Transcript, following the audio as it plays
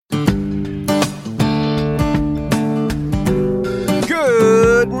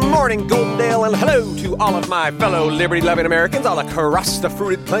morning, Goldendale, and hello to all of my fellow liberty-loving Americans all across the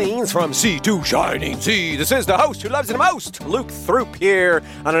fruited plains from sea to shining sea. This is the host who loves it most, Luke Throop, here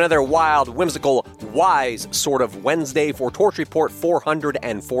on another wild, whimsical, wise sort of Wednesday for Torch Report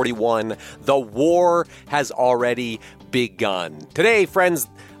 441. The war has already begun. Today, friends,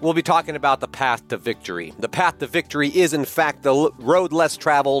 we'll be talking about the path to victory. The path to victory is, in fact, the road less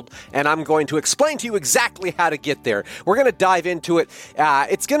traveled, and I'm going to explain to you exactly how to get there. We're going to dive into it.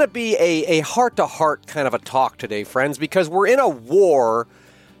 It's going to be a heart-to-heart kind of a talk today, friends, because we're in a war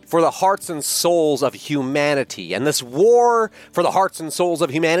for the hearts and souls of humanity, and this war for the hearts and souls of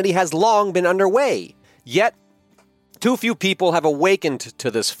humanity has long been underway. Yet, too few people have awakened to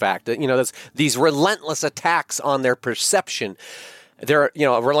this fact that, these relentless attacks on their perception. There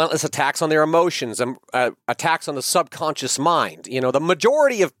are, relentless attacks on their emotions and attacks on the subconscious mind. The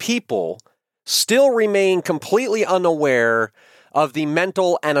majority of people still remain completely unaware of the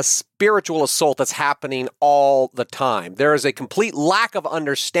mental and a spiritual assault that's happening all the time. There is a complete lack of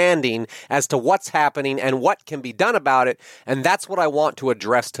understanding as to what's happening and what can be done about it, and that's what I want to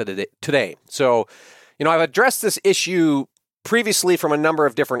address today. So, I've addressed this issue previously from a number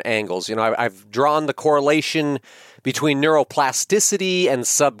of different angles. I've drawn the correlation between neuroplasticity and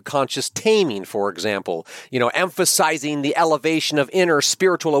subconscious taming, for example, emphasizing the elevation of inner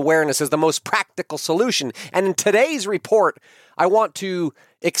spiritual awareness as the most practical solution. And in today's report, I want to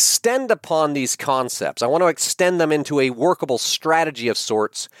extend upon these concepts. I want to extend them into a workable strategy of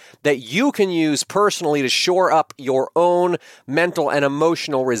sorts that you can use personally to shore up your own mental and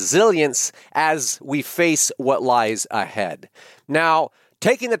emotional resilience as we face what lies ahead. Now,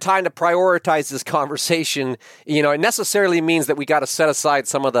 taking the time to prioritize this conversation, it necessarily means that we got to set aside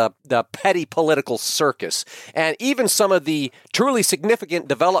some of the petty political circus and even some of the truly significant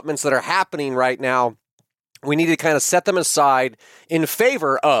developments that are happening right now. We need to kind of set them aside in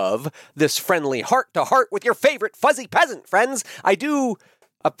favor of this friendly heart-to-heart with your favorite fuzzy peasant, friends. I do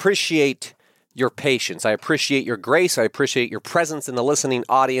appreciate your patience. I appreciate your grace. I appreciate your presence in the listening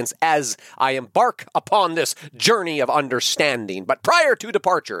audience as I embark upon this journey of understanding. But prior to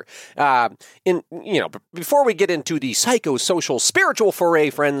departure, before we get into the psychosocial spiritual foray,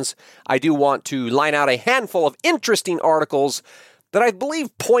 friends, I do want to line out a handful of interesting articles that I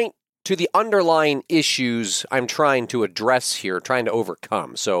believe point to the underlying issues I'm trying to address here, trying to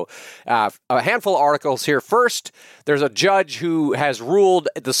overcome. So a handful of articles here. First, there's a judge who has ruled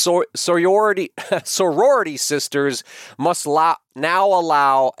the sorority sisters must now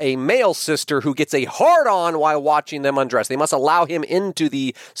allow a male sister who gets a hard-on while watching them undress. They must allow him into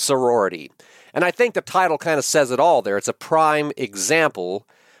the sorority. And I think the title kind of says it all there. It's a prime example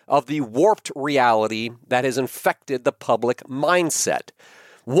of the warped reality that has infected the public mindset.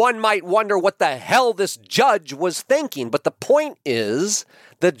 One might wonder what the hell this judge was thinking, but the point is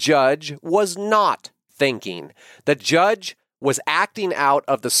the judge was not thinking. The judge was acting out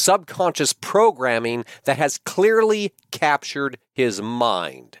of the subconscious programming that has clearly captured his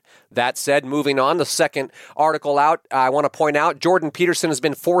mind. That said, moving on, the second article out, I want to point out Jordan Peterson has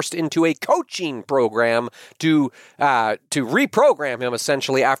been forced into a coaching program to reprogram him,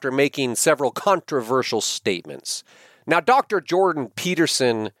 essentially, after making several controversial statements. Now, Dr. Jordan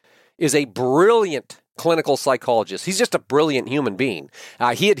Peterson is a brilliant clinical psychologist. He's just a brilliant human being.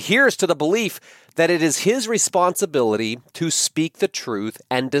 He adheres to the belief that it is his responsibility to speak the truth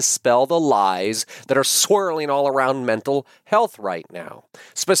and dispel the lies that are swirling all around mental health right now,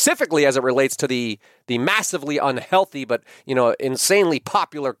 specifically as it relates to the massively unhealthy but, insanely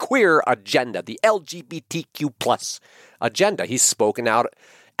popular queer agenda, the LGBTQ plus agenda. He's spoken out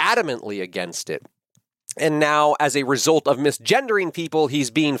adamantly against it. And now, as a result of misgendering people,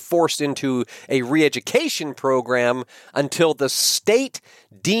 he's being forced into a re-education program until the state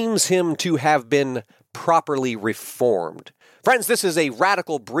deems him to have been properly reformed. Friends, this is a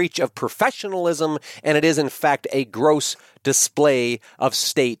radical breach of professionalism, and it is, in fact, a gross display of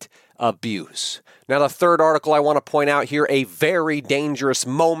state abuse. Now, the third article I want to point out here, a very dangerous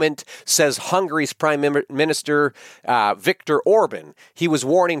moment, says Hungary's Prime Minister Viktor Orban. He was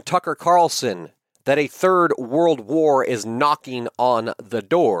warning Tucker Carlson that a third world war is knocking on the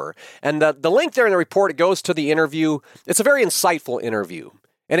door. And the link there in the report, it goes to the interview. It's a very insightful interview.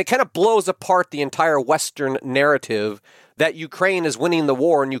 And it kind of blows apart the entire Western narrative that Ukraine is winning the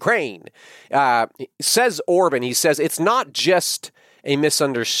war in Ukraine. Says Orban, he says, it's not just a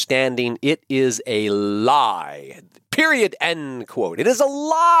misunderstanding, it is a lie. Period, end quote. It is a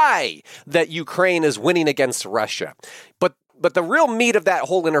lie that Ukraine is winning against Russia. But the real meat of that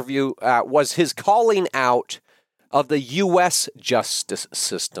whole interview was his calling out of the U.S. justice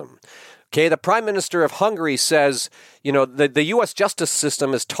system. Okay, the Prime Minister of Hungary says, the U.S. justice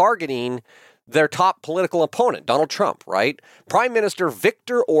system is targeting their top political opponent, Donald Trump, right? Prime Minister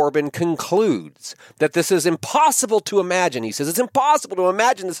Viktor Orban concludes that this is impossible to imagine. He says it's impossible to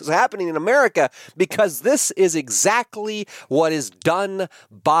imagine this is happening in America because this is exactly what is done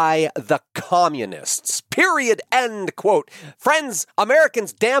by the communists. Period. End quote. Friends,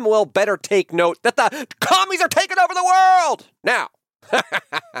 Americans damn well better take note that the commies are taking over the world. Now,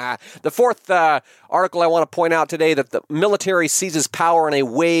 the fourth article I want to point out today, that the military seizes power in a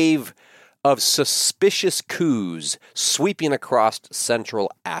wave of suspicious coups sweeping across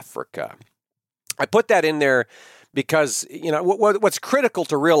Central Africa. I put that in there because, what's critical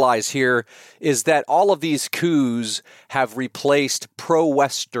to realize here is that all of these coups have replaced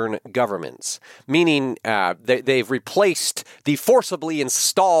pro-Western governments, meaning they've replaced the forcibly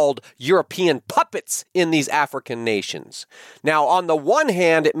installed European puppets in these African nations. Now, on the one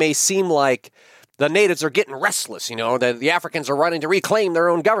hand, it may seem like the natives are getting restless, the Africans are running to reclaim their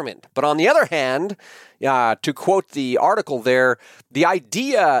own government. But on the other hand, to quote the article there, the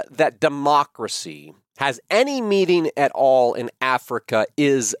idea that democracy has any meaning at all in Africa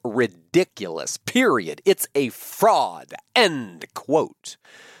is ridiculous, period. It's a fraud, end quote.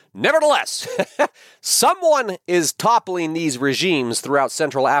 Nevertheless, someone is toppling these regimes throughout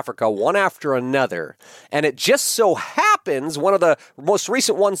Central Africa one after another. And it just so happens, one of the most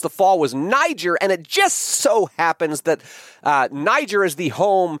recent ones to fall was Niger, and it just so happens that Niger is the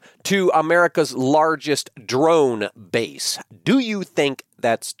home to America's largest drone base. Do you think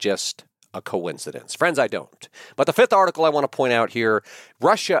that's just a coincidence? Friends, I don't. But the fifth article I want to point out here,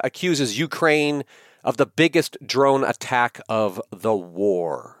 Russia accuses Ukraine of the biggest drone attack of the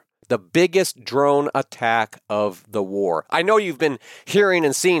war. The biggest drone attack of the war. I know you've been hearing about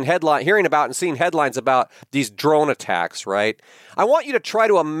and seeing headlines about these drone attacks, right? I want you to try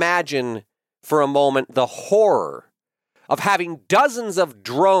to imagine for a moment the horror of having dozens of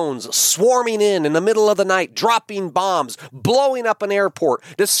drones swarming in the middle of the night, dropping bombs, blowing up an airport,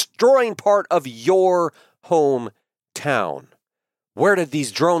 destroying part of your hometown. Where did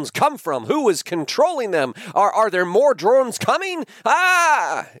these drones come from? Who is controlling them? Are there more drones coming?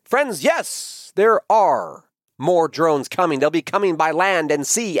 Friends, yes, there are more drones coming. They'll be coming by land and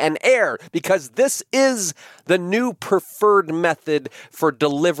sea and air because this is the new preferred method for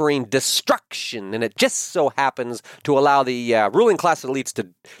delivering destruction. And it just so happens to allow the ruling class elites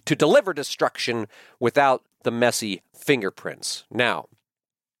to deliver destruction without the messy fingerprints. Now,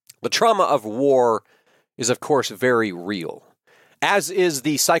 the trauma of war is, of course, very real, as is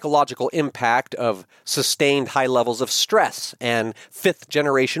the psychological impact of sustained high levels of stress and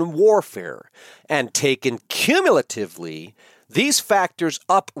fifth-generation warfare. And taken cumulatively, these factors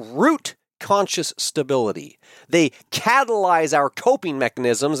uproot conscious stability. They catalyze our coping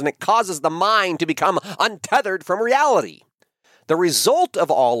mechanisms, and it causes the mind to become untethered from reality. The result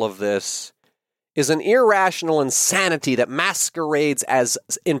of all of this is an irrational insanity that masquerades as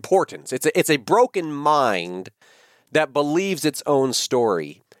importance. It's a broken mind that believes its own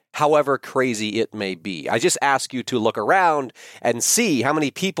story, however crazy it may be. I just ask you to look around and see how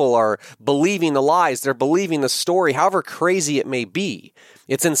many people are believing the lies. They're believing the story, however crazy it may be.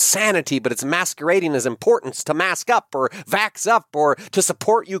 It's insanity, but it's masquerading as importance to mask up or vax up or to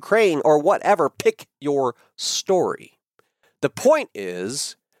support Ukraine or whatever. Pick your story. The point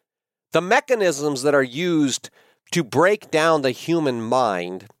is, the mechanisms that are used to break down the human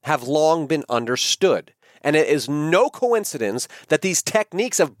mind have long been understood. And it is no coincidence that these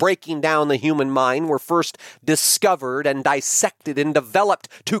techniques of breaking down the human mind were first discovered and dissected and developed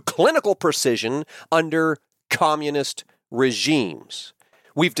to clinical precision under communist regimes.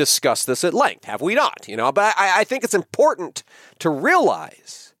 We've discussed this at length, have we not? But I think it's important to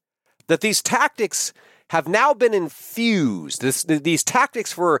realize that these tactics have now been infused. These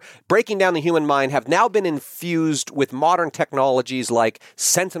tactics for breaking down the human mind have now been infused with modern technologies like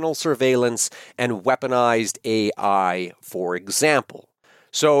sentinel surveillance and weaponized AI, for example.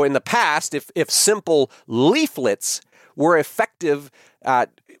 So in the past, if simple leaflets were effective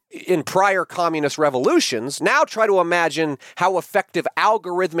in prior communist revolutions, now try to imagine how effective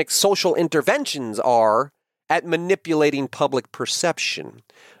algorithmic social interventions are at manipulating public perception.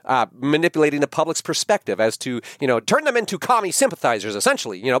 Manipulating the public's perspective as to, turn them into commie sympathizers,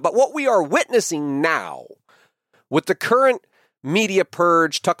 essentially, But what we are witnessing now with the current media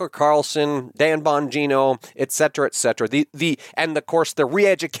purge, Tucker Carlson, Dan Bongino, et cetera, and of course the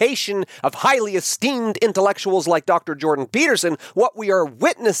re-education of highly esteemed intellectuals like Dr. Jordan Peterson, what we are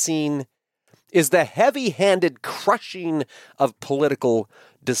witnessing is the heavy-handed crushing of political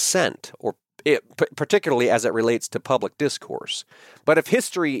dissent, or particularly as it relates to public discourse. But if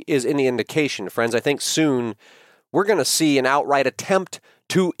history is any indication, friends, I think soon we're going to see an outright attempt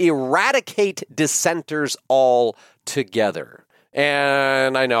to eradicate dissenters altogether.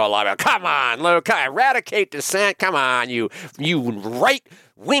 And I know a lot about, come on, Luke, eradicate dissent. Come on, you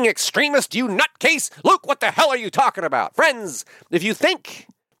right-wing extremist, you nutcase. Luke, what the hell are you talking about? Friends, if you think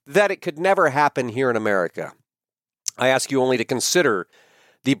that it could never happen here in America, I ask you only to consider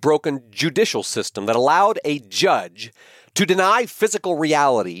the broken judicial system that allowed a judge to deny physical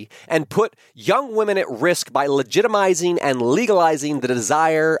reality and put young women at risk by legitimizing and legalizing the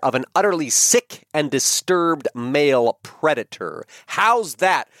desire of an utterly sick and disturbed male predator. How's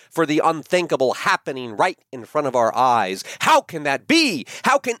that for the unthinkable happening right in front of our eyes? How can that be?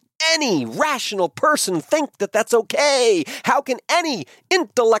 How can any rational person think that that's okay? How can any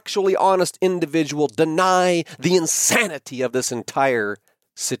intellectually honest individual deny the insanity of this entire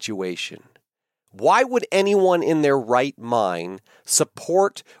situation? Why would anyone in their right mind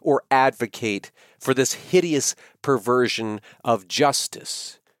support or advocate for this hideous perversion of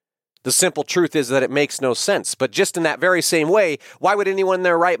justice? The simple truth is that it makes no sense. But just in that very same way, why would anyone in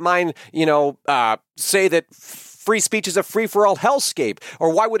their right mind, say that free speech is a free-for-all hellscape?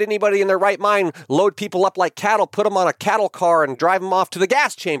 Or why would anybody in their right mind load people up like cattle, put them on a cattle car, and drive them off to the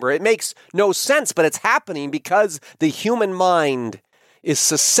gas chamber? It makes no sense, but it's happening because the human mind is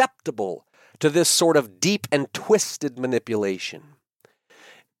susceptible to this sort of deep and twisted manipulation.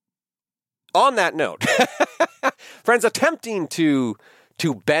 On that note, friends, attempting to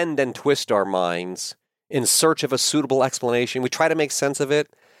bend and twist our minds in search of a suitable explanation, we try to make sense of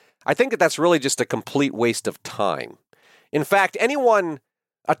it. I think that that's really just a complete waste of time. In fact, anyone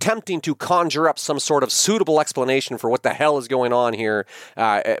attempting to conjure up some sort of suitable explanation for what the hell is going on here,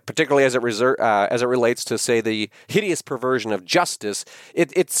 particularly as it relates to, say, the hideous perversion of justice,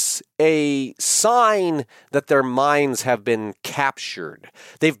 it's a sign that their minds have been captured.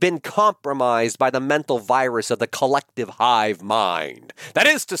 They've been compromised by the mental virus of the collective hive mind. That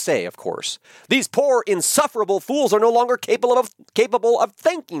is to say, of course, these poor, insufferable fools are no longer capable of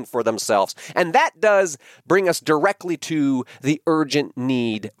thinking for themselves. And that does bring us directly to the urgent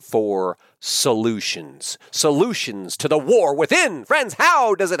need for solutions. Solutions to the war within. Friends,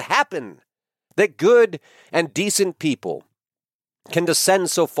 how does it happen that good and decent people can descend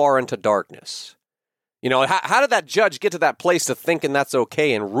so far into darkness? How did that judge get to that place of thinking that's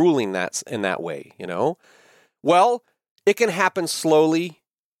okay and ruling that in that way, Well, it can happen slowly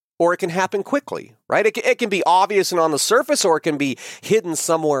or it can happen quickly, right? It can be obvious and on the surface, or it can be hidden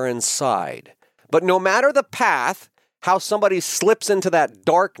somewhere inside. But no matter the path, how somebody slips into that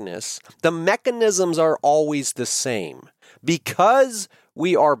darkness, the mechanisms are always the same. Because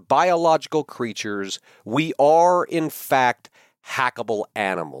we are biological creatures, we are, in fact, hackable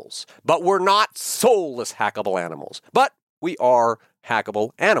animals. But we're not soulless hackable animals. But we are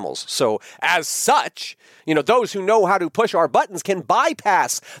hackable animals. So, as such, those who know how to push our buttons can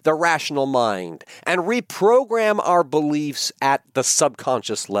bypass the rational mind and reprogram our beliefs at the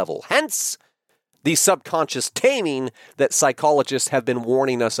subconscious level. Hence, the subconscious taming that psychologists have been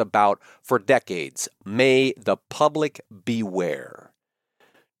warning us about for decades. May the public beware.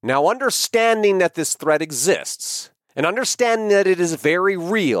 Now, understanding that this threat exists, and understanding that it is very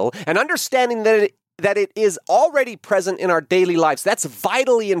real, and understanding that it is already present in our daily lives, that's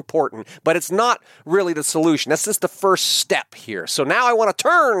vitally important, but it's not really the solution. That's just the first step here. So now I want to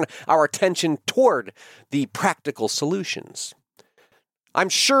turn our attention toward the practical solutions. I'm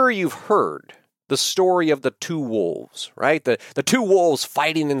sure you've heard the story of the two wolves, right? The two wolves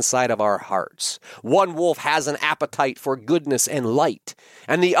fighting inside of our hearts. One wolf has an appetite for goodness and light,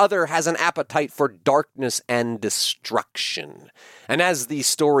 and the other has an appetite for darkness and destruction. And as the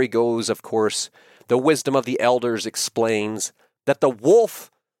story goes, of course, the wisdom of the elders explains that the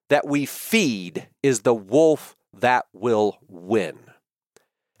wolf that we feed is the wolf that will win.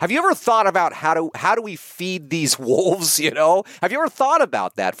 Have you ever thought about how do we feed these wolves, Have you ever thought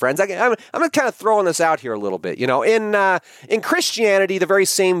about that, friends? I'm kind of throwing this out here a little bit, In Christianity, the very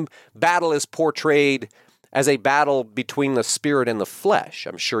same battle is portrayed as a battle between the spirit and the flesh.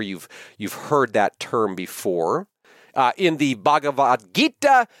 I'm sure you've heard that term before. In the Bhagavad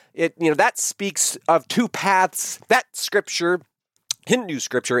Gita, that speaks of two paths. That scripture, Hindu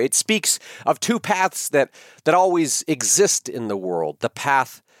scripture, it speaks of two paths that always exist in the world: the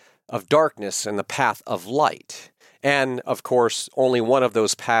path of darkness and the path of light. And, of course, only one of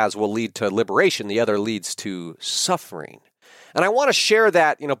those paths will lead to liberation. The other leads to suffering. And I want to share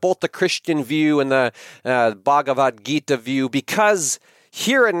that, both the Christian view and the Bhagavad Gita view, because,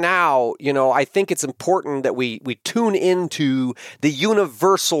 here and now, I think it's important that we tune into the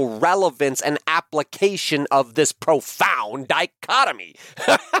universal relevance and application of this profound dichotomy.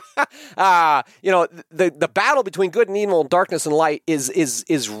 The battle between good and evil, darkness and light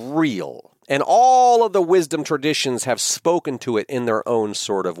is real. And all of the wisdom traditions have spoken to it in their own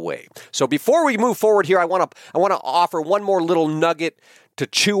sort of way. So before we move forward here, I want to offer one more little nugget to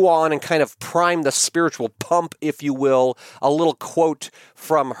chew on and kind of prime the spiritual pump, if you will. A little quote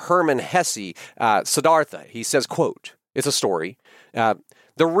from Hermann Hesse, Siddhartha. He says, quote, it's a story. The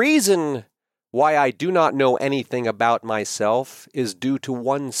reason why I do not know anything about myself is due to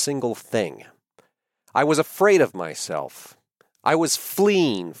one single thing. I was afraid of myself. I was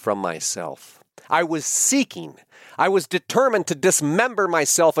fleeing from myself. I was seeking. I was determined to dismember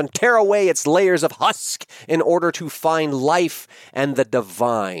myself and tear away its layers of husk in order to find life and the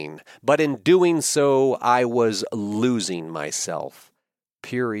divine. But in doing so, I was losing myself.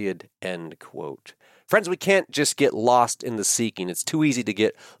 Period. End quote. Friends, we can't just get lost in the seeking. It's too easy to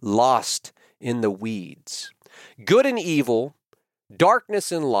get lost in the weeds. Good and evil,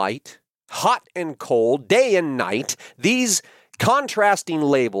 darkness and light, hot and cold, day and night, these contrasting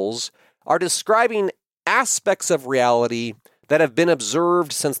labels are describing aspects of reality that have been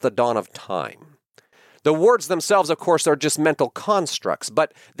observed since the dawn of time. The words themselves, of course, are just mental constructs,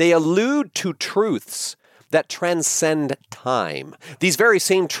 but they allude to truths that transcend time. These very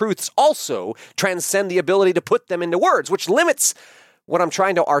same truths also transcend the ability to put them into words, which limits what I'm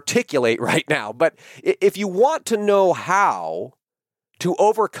trying to articulate right now. But if you want to know how to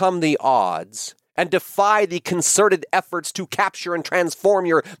overcome the odds and defy the concerted efforts to capture and transform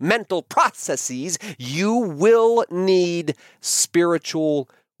your mental processes, you will need spiritual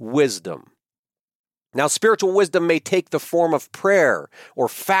wisdom. Now, spiritual wisdom may take the form of prayer or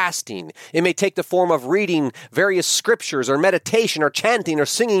fasting. It may take the form of reading various scriptures or meditation or chanting or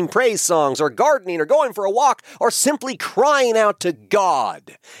singing praise songs or gardening or going for a walk or simply crying out to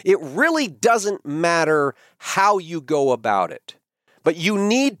God. It really doesn't matter how you go about it. But you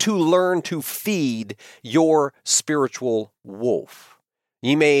need to learn to feed your spiritual wolf.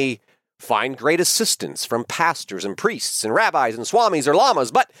 You may find great assistance from pastors and priests and rabbis and swamis or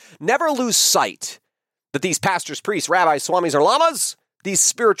lamas, but never lose sight that these pastors, priests, rabbis, swamis, or lamas, these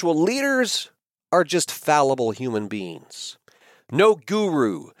spiritual leaders, are just fallible human beings. No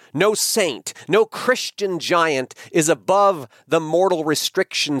guru, no saint, no Christian giant is above the mortal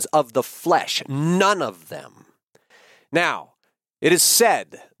restrictions of the flesh. None of them. Now, it is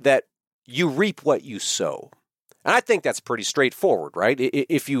said that you reap what you sow. And I think that's pretty straightforward, right?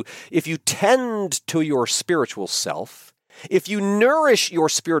 If you tend to your spiritual self, if you nourish your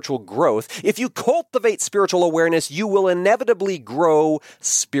spiritual growth, if you cultivate spiritual awareness, you will inevitably grow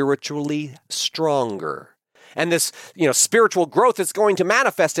spiritually stronger. And this, spiritual growth is going to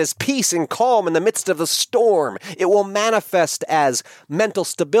manifest as peace and calm in the midst of the storm. It will manifest as mental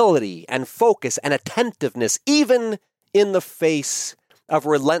stability and focus and attentiveness, even in the face of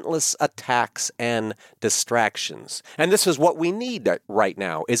relentless attacks and distractions. And this is what we need right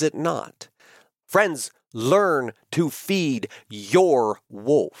now, is it not? Friends, learn to feed your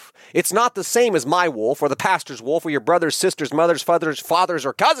wolf. It's not the same as my wolf or the pastor's wolf or your brother's, sister's, mother's, father's,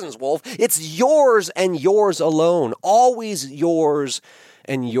 or cousin's wolf. It's yours and yours alone. Always yours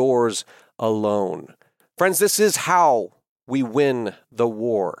and yours alone. Friends, this is how we win the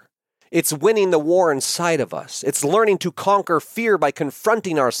war. It's winning the war inside of us. It's learning to conquer fear by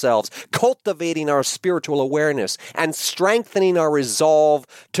confronting ourselves, cultivating our spiritual awareness, and strengthening our resolve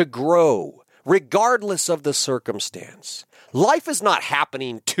to grow, regardless of the circumstance. Life is not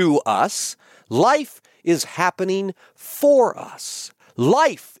happening to us. Life is happening for us.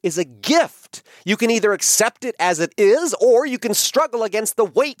 Life is a gift. You can either accept it as it is, or you can struggle against the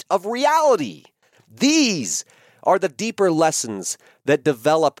weight of reality. These are the deeper lessons that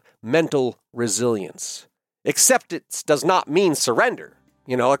develop mental resilience. Acceptance does not mean surrender.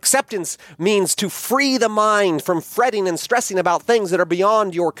 Acceptance means to free the mind from fretting and stressing about things that are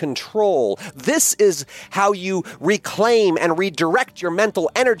beyond your control. This is how you reclaim and redirect your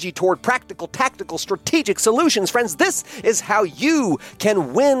mental energy toward practical, tactical, strategic solutions. Friends, this is how you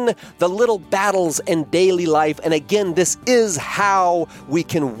can win the little battles in daily life. And again, this is how we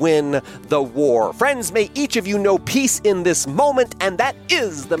can win the war. Friends, may each of you know peace in this moment. And that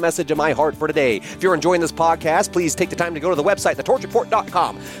is the message of my heart for today. If you're enjoying this podcast, please take the time to go to the website, thetorchreport.com.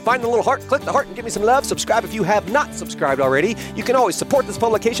 Find the little heart, click the heart, and give me some love. Subscribe if you have not subscribed already. You can always support this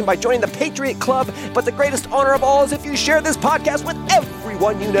publication by joining the Patriot Club, but the greatest honor of all is if you share this podcast with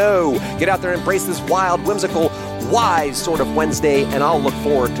everyone you know. Get out there and embrace this wild, whimsical, wise sort of Wednesday, and I'll look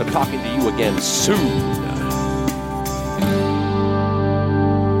forward to talking to you again soon.